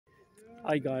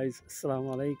Hi guys,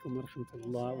 Assalamu alaikum wa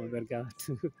rahmatullah wa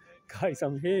barakatuh. Guys,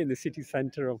 I'm here in the city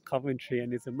centre of Coventry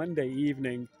and it's a Monday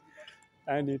evening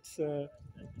and it's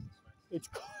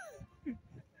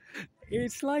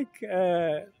it's like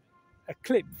a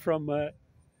clip from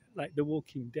like The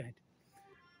Walking Dead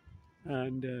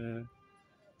and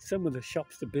some of the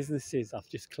shops, the businesses have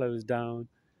just closed down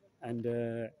and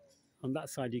on that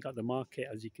side you got the market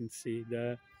as you can see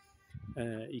there.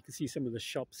 You can see some of the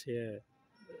shops here,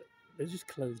 they're just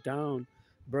closed down,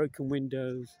 broken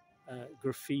windows,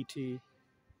 graffiti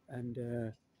and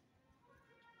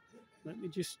let me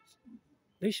just.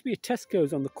 There used to be a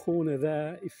Tesco's on the corner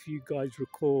there, if you guys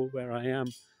recall where I am.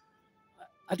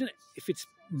 I don't know if it's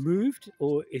moved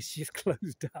or it's just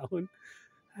closed down.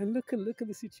 And look at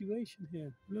the situation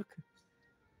here. Look,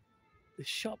 the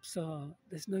shops are.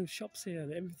 There's no shops here.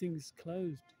 Everything's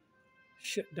closed,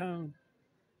 shut down.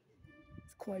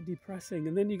 It's quite depressing.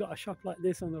 And then you got a shop like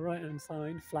this on the right hand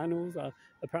side. Flannels are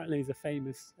apparently is a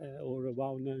famous or a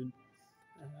well known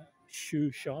shoe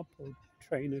shop or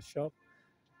trainer shop.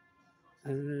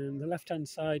 And the left hand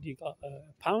side, you got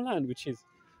Poundland, which is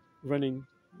running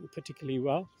particularly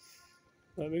well.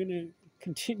 But we're going to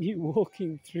continue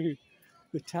walking through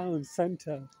the town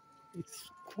centre.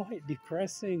 It's quite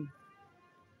depressing.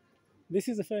 This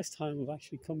is the first time I've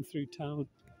actually come through town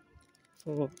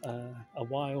for a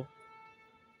while.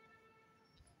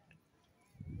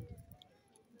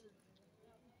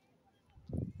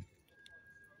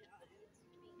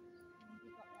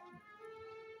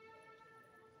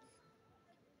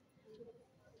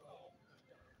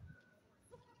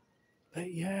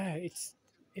 But yeah, it's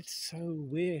so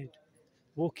weird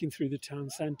walking through the town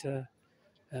centre.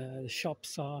 The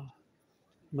shops are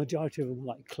majority of them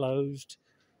like closed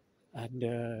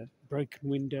and broken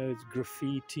windows,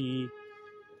 graffiti.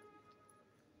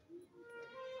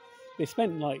 They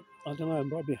spent like I don't know,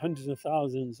 probably hundreds of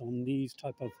thousands on these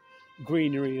type of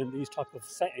greenery and these type of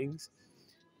settings.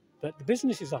 But the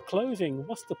businesses are closing.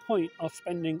 What's the point of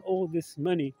spending all this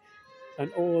money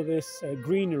and all this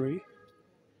greenery,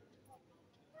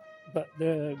 but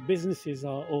the businesses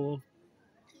are all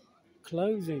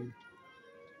closing?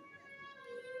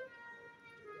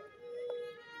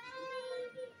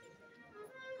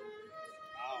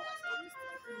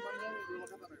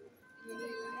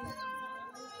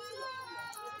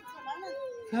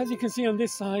 As you can see on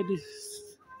this side is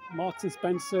Marks and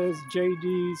Spencer's,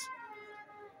 JD's,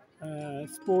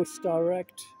 Sports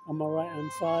Direct on my right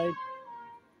hand side,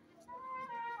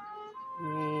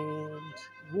 and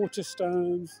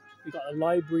Waterstones. We got a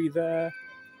library there,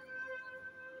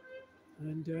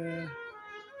 and you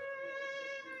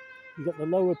got the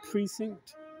lower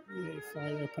precinct, if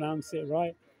I pronounce it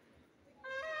right.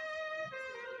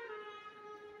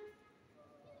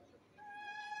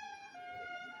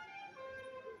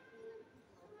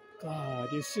 God,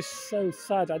 it's just so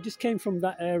sad. I just came from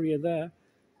that area there,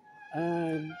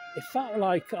 and it felt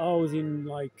like I was in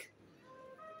like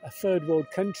a third world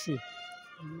country.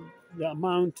 The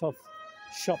amount of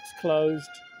shops closed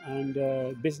and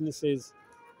businesses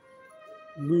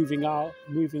moving out,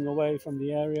 moving away from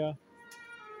the area.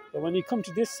 But when you come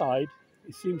to this side,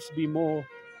 it seems to be more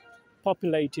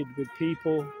populated with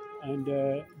people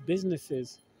and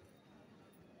businesses.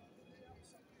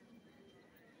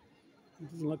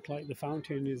 It doesn't look like the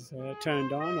fountain is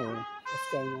turned on or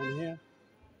what's going on here.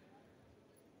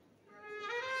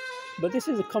 But this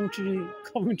is a Coventry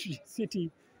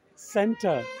City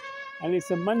Centre, and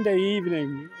it's a Monday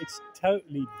evening. It's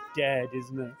totally dead,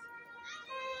 isn't it?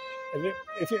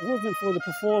 If it wasn't for the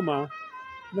performer,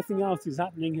 nothing else is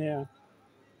happening here.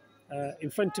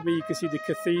 In front of me, you can see the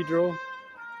cathedral,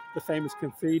 the famous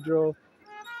cathedral,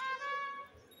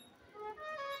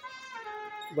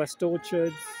 West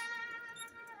Orchards.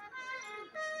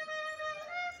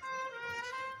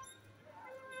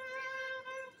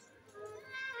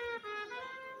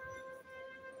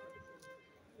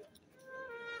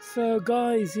 So,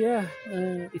 guys, yeah,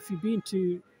 if you've been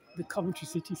to the Coventry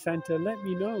City Centre, let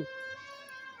me know.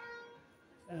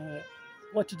 Uh,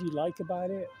 what did you like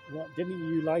about it? What didn't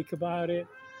you like about it?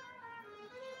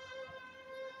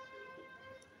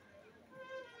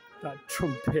 That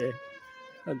trumpet.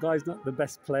 That guy's not the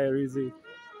best player, is he?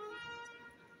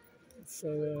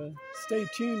 So stay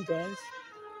tuned, guys.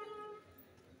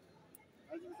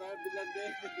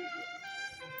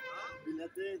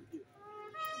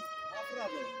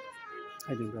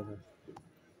 I think, brother.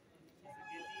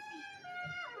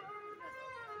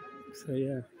 So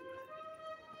yeah.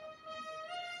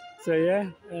 So yeah.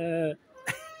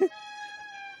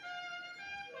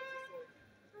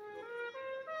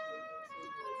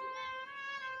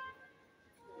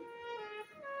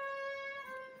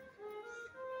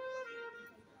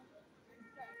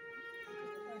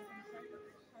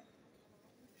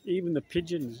 Even the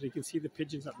pigeons, you can see the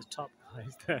pigeons at the top,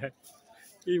 guys, there.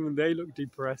 Even they look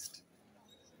depressed.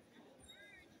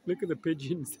 Look at the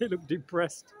pigeons, they look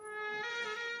depressed.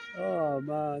 Oh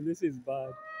man, this is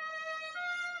bad.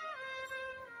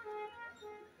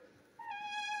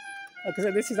 Like I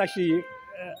said, this is actually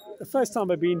the first time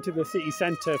I've been to the city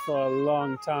centre for a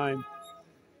long time.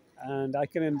 And I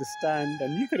can understand,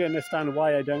 and you could understand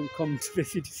why I don't come to the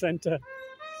city centre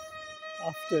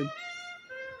often.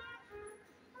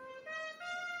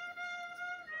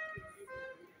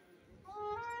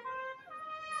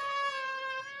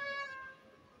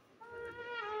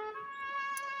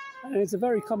 And it's a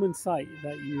very common sight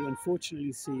that you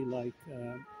unfortunately see, like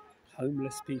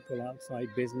homeless people outside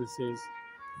businesses.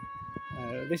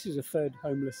 This is the third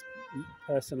homeless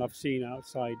person I've seen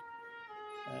outside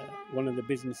one of the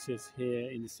businesses here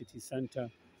in the city centre.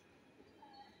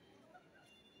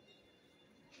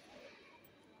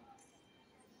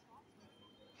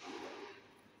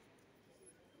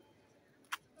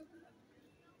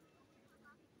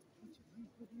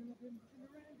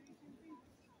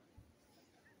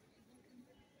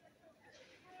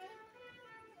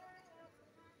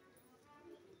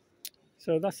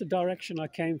 So that's the direction I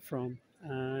came from,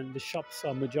 and the shops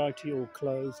are majority all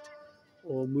closed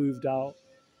or moved out.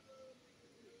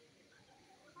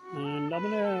 And I'm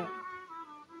gonna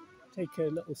take a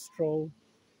little stroll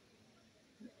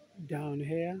down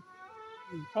here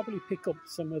and probably pick up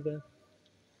some of the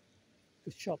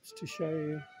shops to show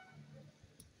you.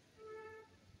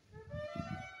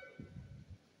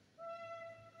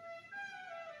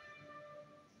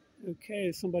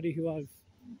 Okay, somebody who I've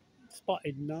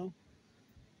spotted now.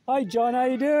 Hi John, how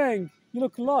you doing? You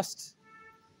look lost.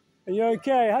 Are you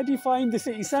okay? How do you find the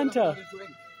city centre?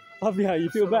 Oh yeah, you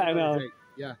feel better now?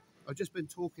 Yeah, I've just been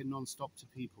talking non-stop to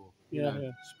people.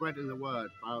 Yeah. Spreading the word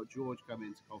about George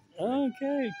coming to Coventry.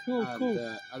 Okay, cool,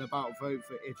 cool. And about vote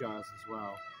for Ijaz as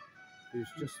well, who's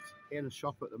just in a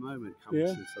shop at the moment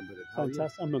canvassing somebody.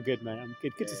 Fantastic. I'm good, mate. I'm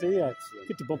good. Good to see you. Excellent.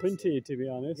 Good to bump into you, to be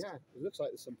honest. Yeah, it looks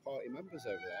like there's some party members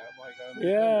over there. I might go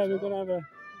and we're going to have a...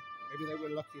 Maybe they were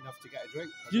lucky enough to get a drink.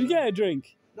 Did you get a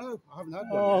drink? No, I haven't had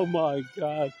one Oh yet. my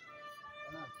God.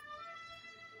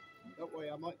 Don't worry,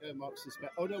 I might go Marks and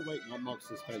Spencer. Oh no, wait, not Marks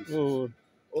and Spencer. Oh.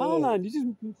 Poundland, you just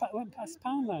went past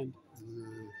Poundland.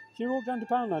 Mm. You walk down to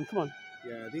Poundland, come on.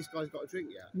 Yeah, these guys got a drink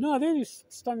yet? No, they're just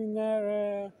standing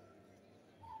there,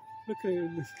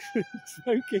 looking at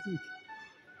smoking.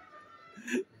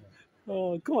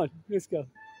 Oh, come on, let's go.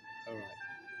 All right,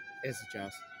 here's the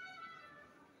jazz.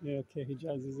 Yeah, okay,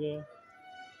 Hijaz is here.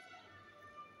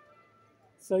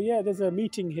 So yeah, there's a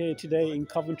meeting here today in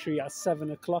Coventry at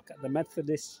 7 o'clock at the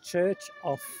Methodist Church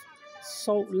of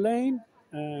Salt Lane,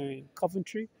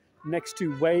 Coventry, next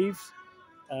to Waves.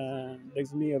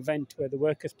 There's an event where the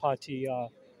Workers' Party are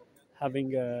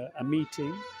having a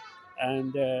meeting,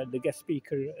 and the guest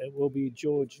speaker will be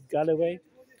George Galloway.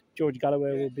 George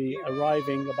Galloway will be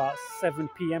arriving about 7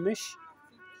 p.m.ish,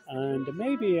 and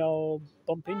maybe I'll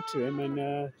bump into him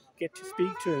and get to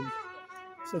speak to him.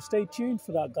 So stay tuned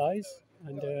for that, guys,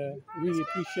 and really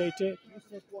appreciate it.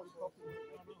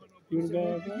 You want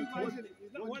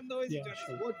to go? Yeah,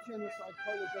 sure.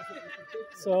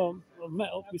 So I've met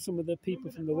up with some of the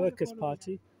people from the Workers'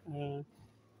 Party.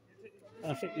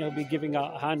 I think they'll be giving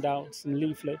out handouts and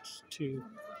leaflets to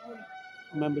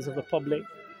members of the public.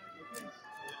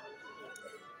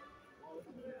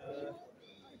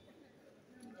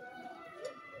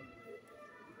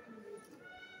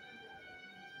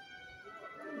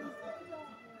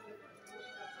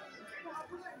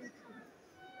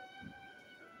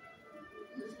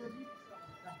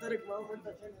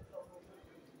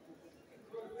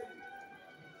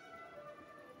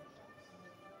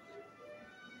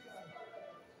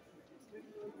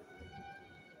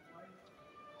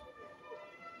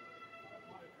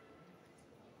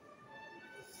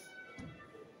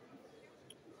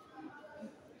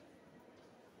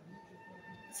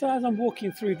 So as I'm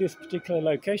walking through this particular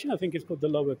location, I think it's called the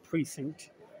Lower Precinct,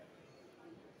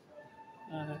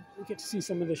 we get to see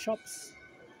some of the shops.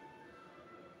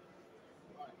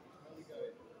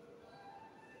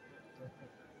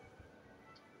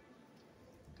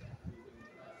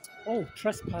 Oh,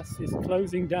 Trespass is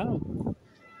closing down.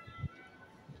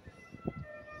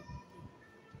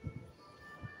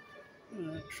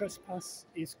 Trespass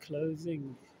is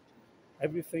closing.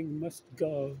 Everything must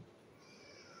go.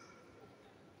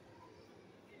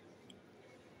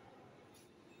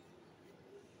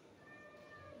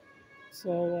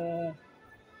 So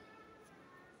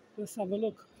let's have a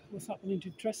look. What's happening to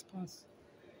Trespass?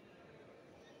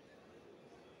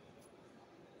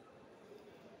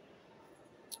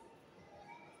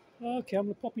 Okay, I'm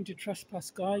gonna pop into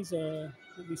Trespass, guys.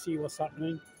 Let me see what's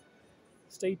happening.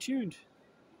 Stay tuned.